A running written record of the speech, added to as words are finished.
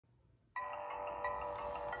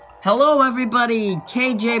Hello everybody,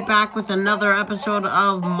 KJ back with another episode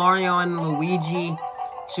of Mario and Luigi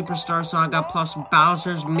SuperStar Saga plus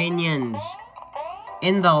Bowser's Minions.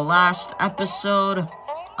 In the last episode,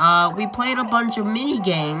 we played a bunch of mini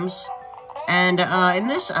games, and in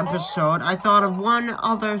this episode, I thought of one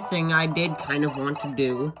other thing I did kind of want to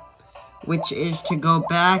do, which is to go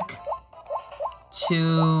back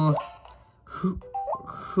to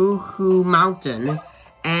HooHoo Mountain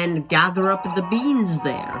and gather up the beans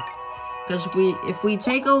there. Because if we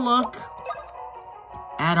take a look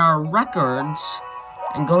at our records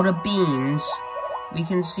and go to beans, we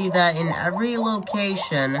can see that in every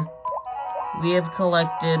location, we have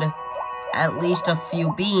collected at least a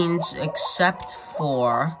few beans, except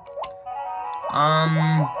for,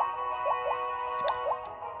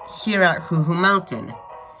 here at HooHoo Mountain.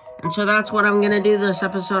 And so that's what I'm gonna do this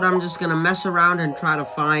episode. I'm just gonna mess around and try to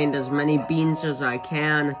find as many beans as I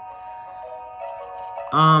can.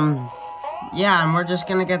 Yeah, and we're just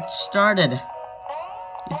gonna get started.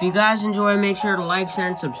 If you guys enjoy, make sure to like, share,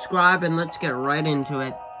 and subscribe, and let's get right into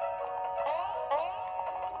it.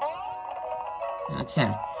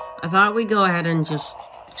 Okay, I thought we'd go ahead and just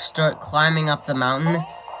start climbing up the mountain.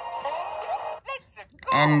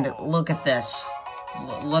 And look at this.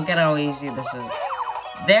 Look at how easy this is.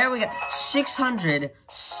 There we go,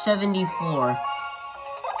 674.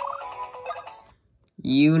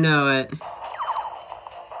 You know it.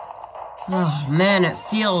 Oh man, it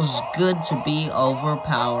feels good to be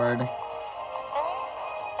overpowered.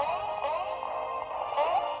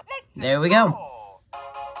 There we go.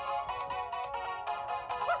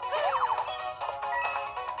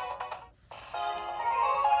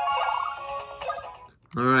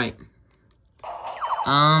 Alright.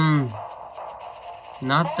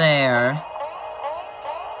 Not there.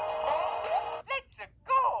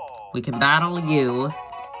 We can battle you.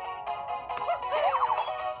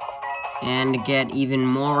 And get even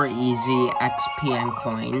more easy XP and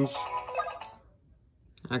coins.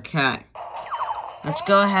 Okay. Let's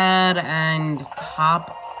go ahead and hop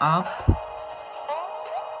up.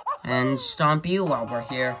 And stomp you while we're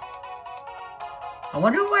here. I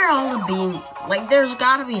wonder where all the beans... Like, there's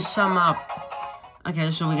gotta be some up.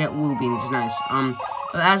 Okay, so we get woo beans, nice.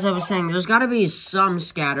 As I was saying, there's gotta be some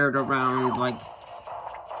scattered around, like,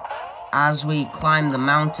 as we climb the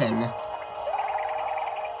mountain.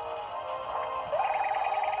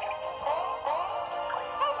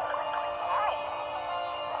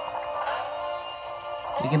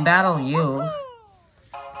 We can battle you.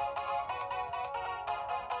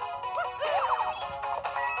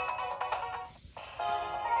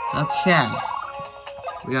 Okay.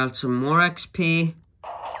 We got some more XP.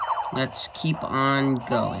 Let's keep on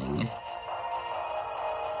going.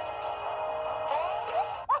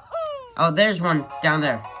 Oh, there's one down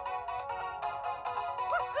there.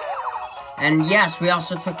 And yes, we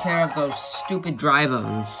also took care of those stupid dry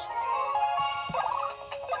bones.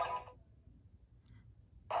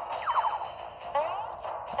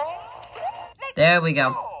 There we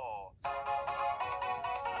go.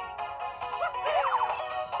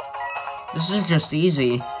 This is just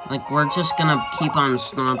easy. Like, we're just gonna keep on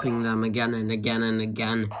stomping them again and again and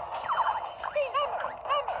again.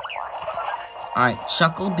 Alright,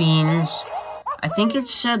 chuckle beans. I think it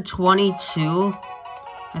said 22.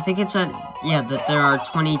 I think it said, yeah, that there are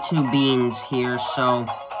 22 beans here, so...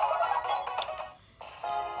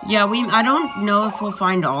 Yeah, I don't know if we'll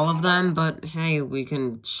find all of them, but hey, we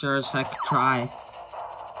can sure as heck try.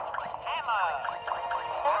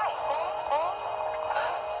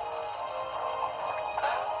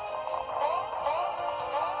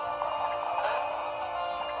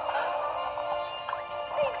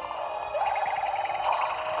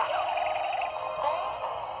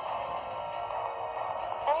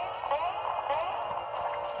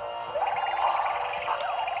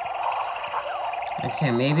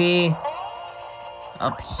 Okay, maybe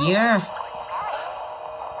up here?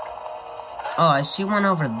 Oh, I see one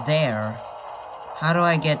over there. How do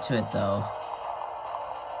I get to it, though?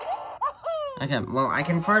 Okay, well, I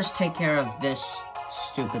can first take care of this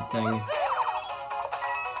stupid thing.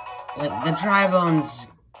 Like, the dry bones,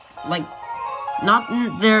 like,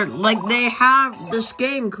 this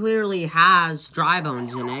game clearly has dry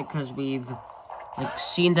bones in it, because we've, like,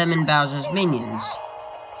 seen them in Bowser's Minions.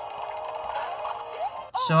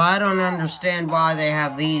 So I don't understand why they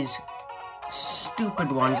have these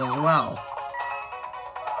stupid ones as well.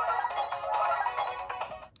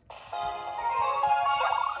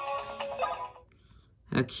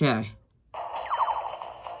 Okay.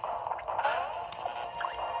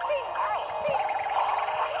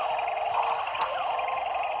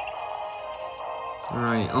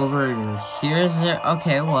 Alright, over here is there?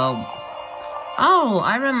 Okay, well... Oh,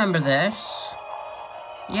 I remember this.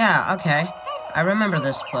 Yeah, okay. I remember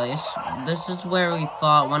this place. This is where we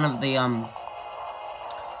fought one of the,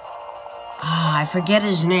 I forget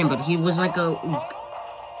his name, but he was like a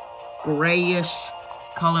grayish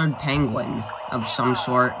colored penguin of some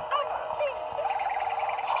sort.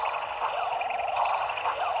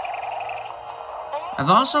 I've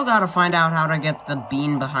also got to find out how to get the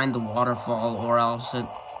bean behind the waterfall, or else it...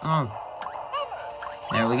 Oh.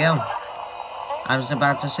 There we go. I was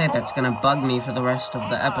about to say that's gonna bug me for the rest of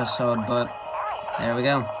the episode, but... There we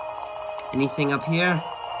go. Anything up here?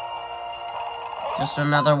 Just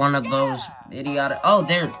another one of those idiotic... Oh,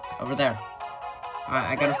 there! Over there. Alright,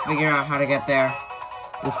 I gotta figure out how to get there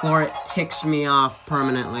before it ticks me off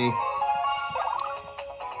permanently.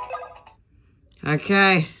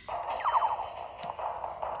 Okay.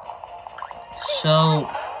 So,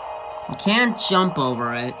 you can't jump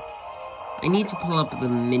over it. I need to pull up the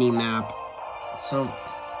mini-map. So,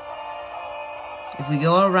 if we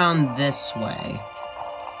go around this way,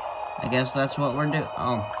 I guess that's what we're doing.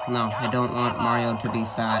 Oh, no, I don't want Mario to be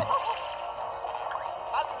fat.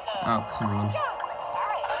 Oh, come on.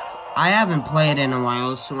 I haven't played in a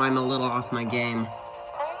while, so I'm a little off my game.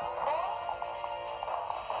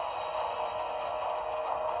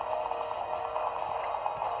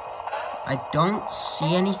 I don't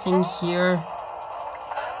see anything here.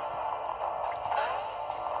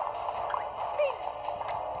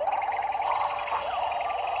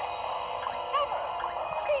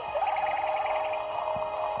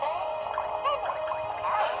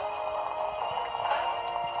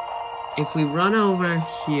 If we run over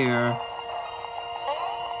here,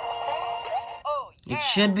 it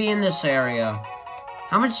should be in this area.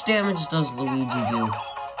 How much damage does Luigi do?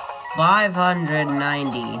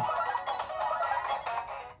 590.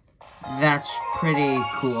 That's pretty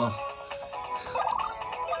cool.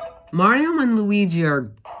 Mario and Luigi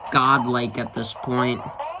are godlike at this point.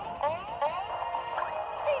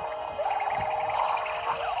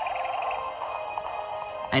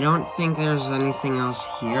 I don't think there's anything else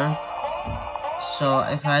here. So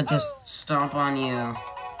if I just stomp on you,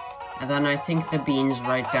 and then I think the bean's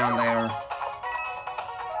right down there.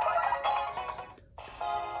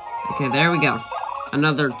 Okay, there we go.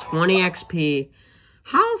 Another 20 XP.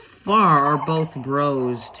 How far are both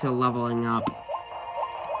bros to leveling up?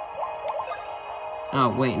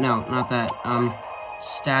 Oh, wait, no, not that.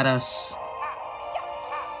 Status.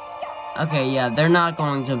 Okay, yeah, they're not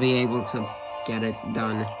going to be able to get it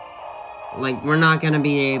done. Like, we're not gonna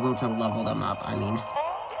be able to level them up, I mean.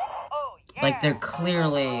 Like, they're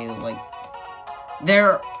clearly, like...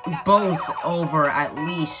 They're both over at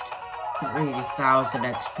least 3,000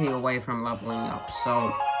 XP away from leveling up,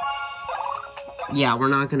 so... Yeah, we're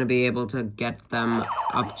not gonna be able to get them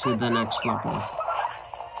up to the next level.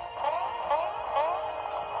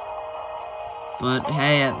 But,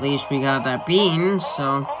 hey, at least we got that bean,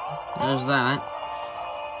 so... There's that.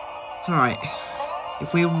 Alright.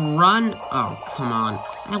 If we run... Oh, come on.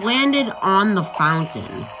 I landed on the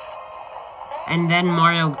fountain. And then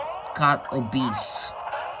Mario got obese.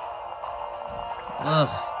 Ugh.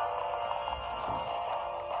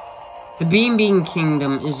 The Bean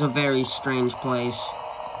Kingdom is a very strange place.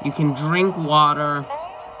 You can drink water,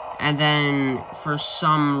 and then, for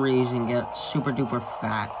some reason, get super duper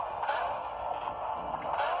fat.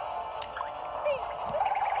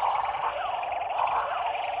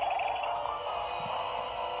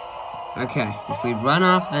 Okay, if we run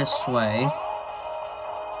off this way...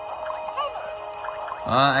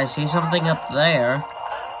 I see something up there.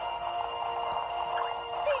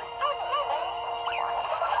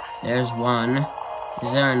 There's one.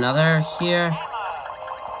 Is there another here?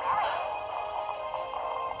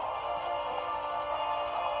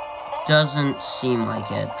 Doesn't seem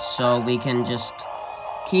like it, so we can just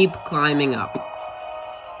keep climbing up.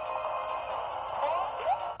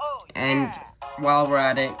 And while we're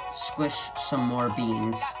at it, squish some more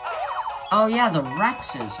beans. Oh yeah, the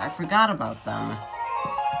Rexes. I forgot about them.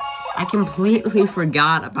 I completely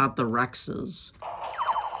forgot about the Rexes.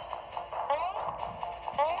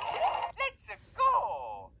 Let's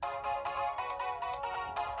go.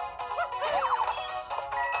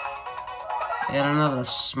 I got another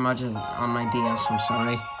smudge on my DS, I'm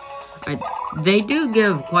sorry. They do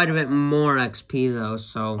give quite a bit more XP though,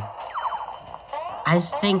 so... I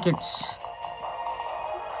think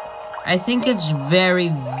it's very,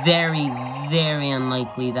 very, very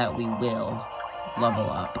unlikely that we will level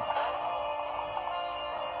up.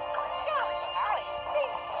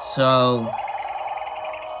 So,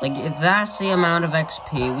 like, if that's the amount of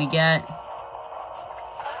XP we get,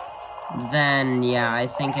 then yeah, I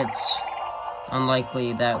think it's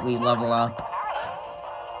unlikely that we level up.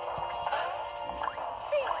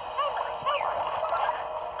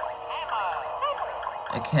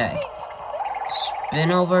 Okay.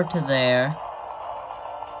 Spin over to there.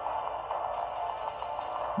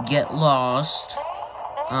 Get lost.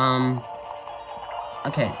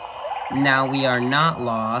 Okay. Now we are not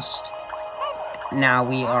lost. Now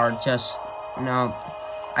we are just... No.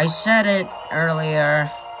 I said it earlier.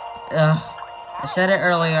 I said it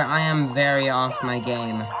earlier, I am very off my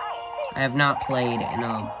game. I have not played in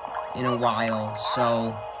a while,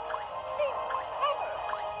 so...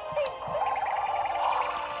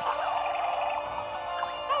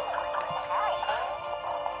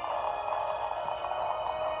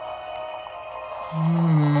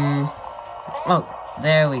 Oh,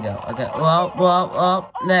 there we go. Okay, whoa,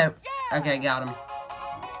 there. Okay, got him.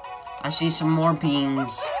 I see some more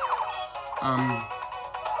beans.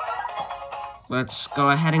 Let's go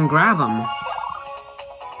ahead and grab them.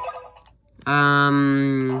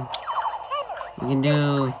 We can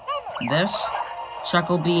do this.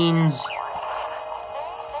 Chuckle beans.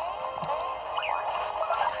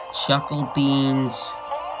 Chuckle beans.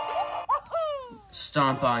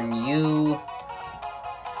 Stomp on you.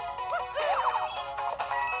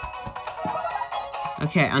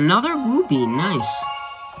 Okay, another ruby, nice.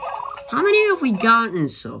 How many have we gotten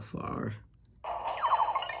so far?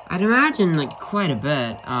 I'd imagine, like, quite a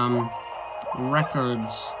bit.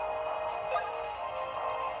 Records.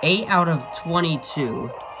 8 out of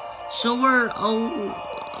 22. So we're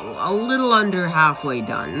a little under halfway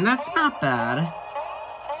done. That's not bad.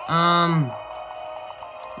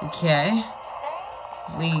 Okay.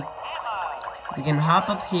 We can hop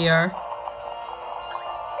up here.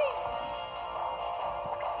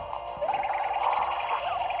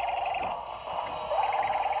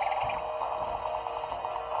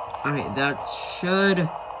 Alright, that should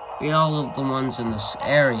be all of the ones in this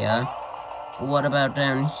area. What about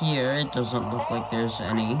down here? It doesn't look like there's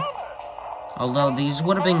any. Although these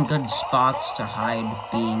would have been good spots to hide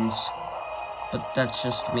beans. But that's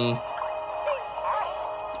just me.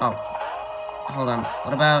 Oh. Hold on.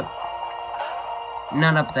 What about...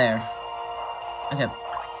 None up there. Okay.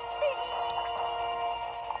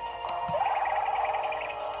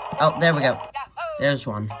 Oh, there we go. There's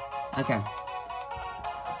one. Okay.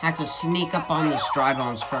 Had to sneak up on these dry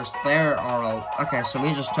bones first. There are okay, so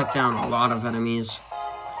we just took down a lot of enemies.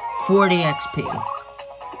 40 XP.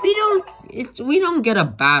 We don't get a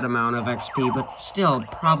bad amount of XP, but still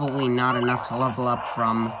probably not enough to level up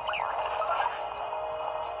from.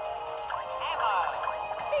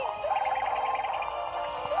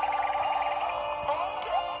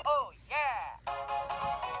 Oh yeah.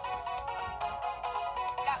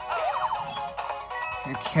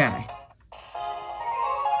 Okay.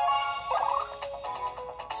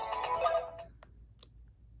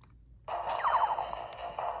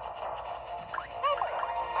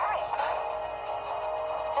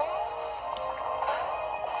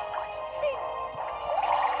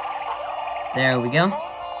 There we go.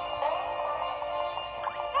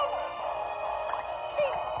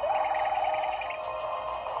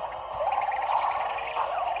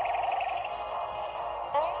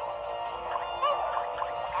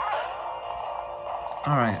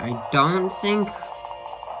 Alright, I don't think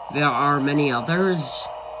there are many others.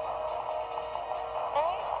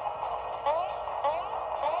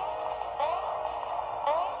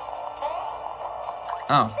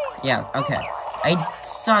 Oh, yeah, okay. I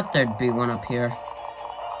thought there'd be one up here.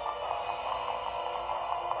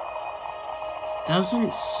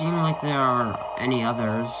 Doesn't seem like there are any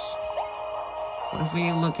others. What if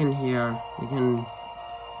we look in here? We can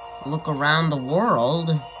look around the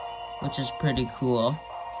world, which is pretty cool.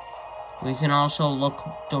 We can also look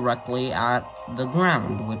directly at the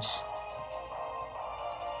ground, which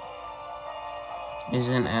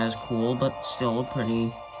isn't as cool, but still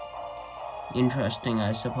pretty interesting,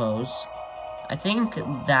 I suppose. I think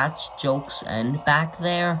that's Joke's End back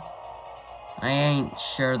there. I ain't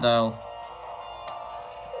sure, though.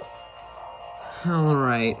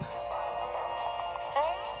 Alright.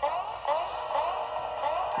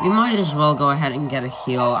 We might as well go ahead and get a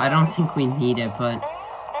heal. I don't think we need it, but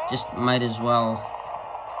just might as well.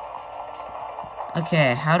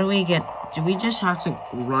 Okay, how do we get... Do we just have to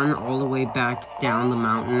run all the way back down the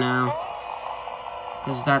mountain now?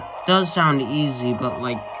 Because that does sound easy, but,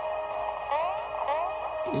 like...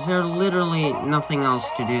 Is there literally nothing else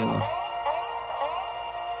to do?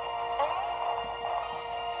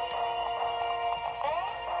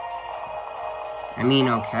 I mean,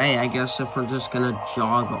 okay, I guess if we're just gonna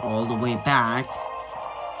jog all the way back,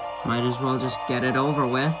 might as well just get it over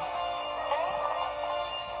with.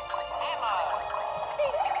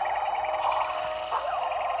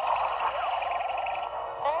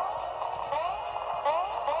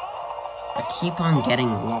 keep on getting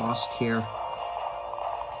lost here.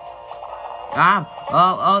 Ah!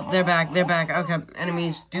 Oh, they're back, Okay,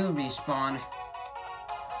 enemies do respawn.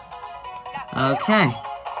 Okay.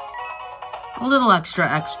 A little extra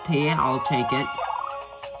XP, I'll take it.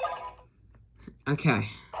 Okay.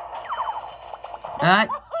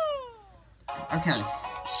 Okay,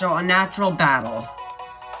 so a natural battle.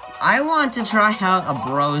 I want to try out a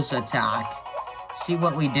bros attack. See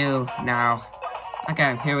what we do now.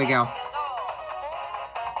 Okay, here we go.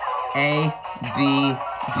 A, B,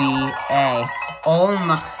 B, A. Oh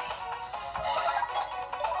my.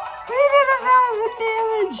 We did 1,000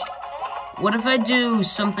 damage! What if I do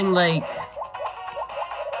something like...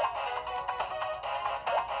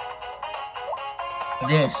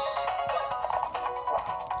 this?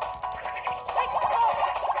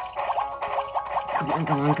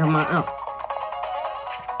 Come on, up.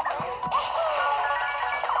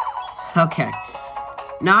 Okay.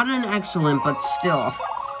 Not an excellent, but still.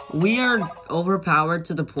 We are overpowered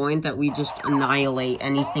to the point that we just annihilate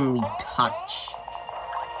anything we touch.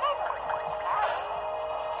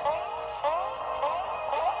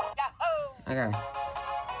 Okay.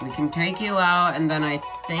 We can take you out, and then I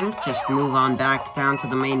think just move on back down to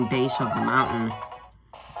the main base of the mountain.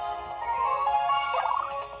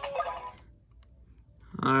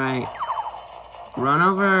 Alright. Run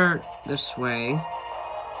over this way.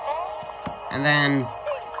 And then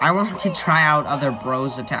I want to try out other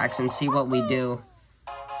bros attacks and see what we do.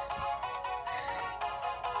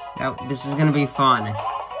 This is gonna be fun.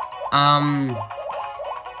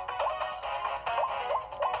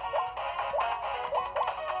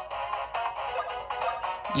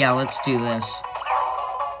 Yeah, let's do this.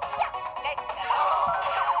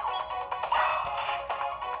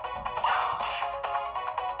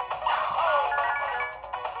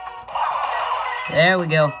 There we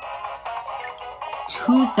go.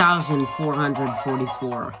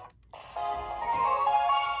 2,444.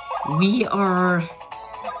 We are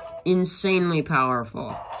insanely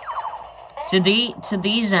powerful. To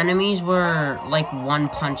these enemies, we're like One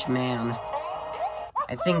Punch Man.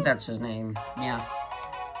 I think that's his name. Yeah.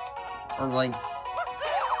 Or like,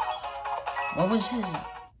 what was his?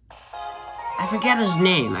 I forget his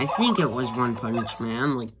name. I think it was One Punch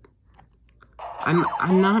Man. Like, I'm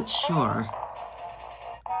not sure.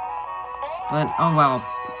 But, oh well,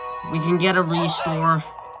 we can get a restore,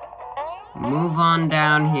 move on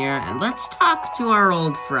down here, and let's talk to our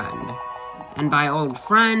old friend. And by old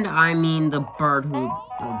friend, I mean the bird or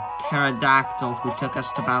pterodactyl who took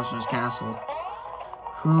us to Bowser's Castle.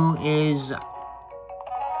 Who is,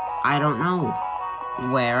 I don't know,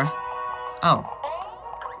 where. Oh.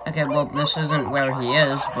 Okay, well, this isn't where he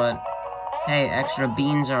is, but, hey, extra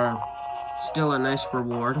beans are still a nice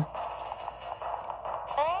reward.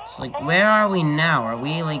 Like, where are we now? Are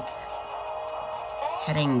we, like,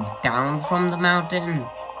 heading down from the mountain?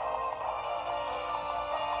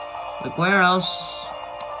 Like, where else?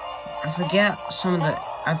 I forget some of the...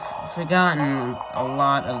 I've forgotten a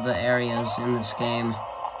lot of the areas in this game.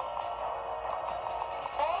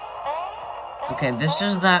 Okay, this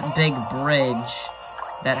is that big bridge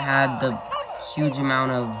that had the huge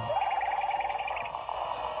amount of,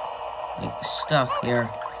 like, stuff here.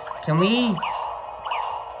 Can we...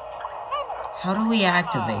 How do we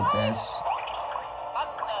activate this?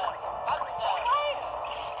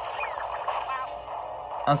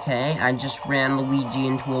 Okay, I just ran Luigi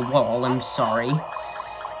into a wall, I'm sorry.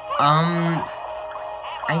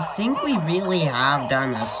 I think we really have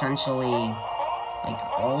done essentially, like,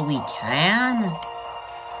 all we can?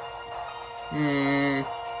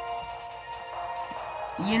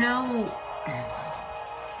 You know...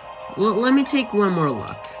 Well, let me take one more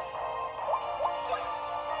look.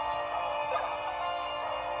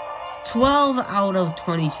 12 out of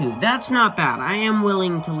 22. That's not bad. I am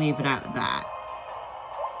willing to leave it at that.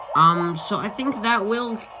 So I think that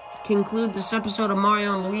will conclude this episode of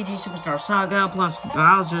Mario and Luigi SuperStar Saga plus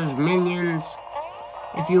Bowser's Minions.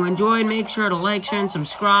 If you enjoyed, make sure to like, share, and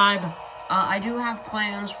subscribe. I do have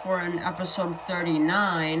plans for an episode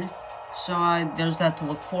 39, so there's that to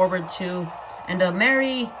look forward to. And a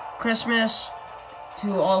Merry Christmas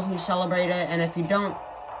to all who celebrate it, and if you don't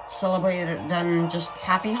celebrate it, then just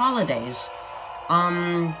happy holidays.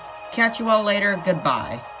 Catch you all later.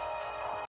 Goodbye.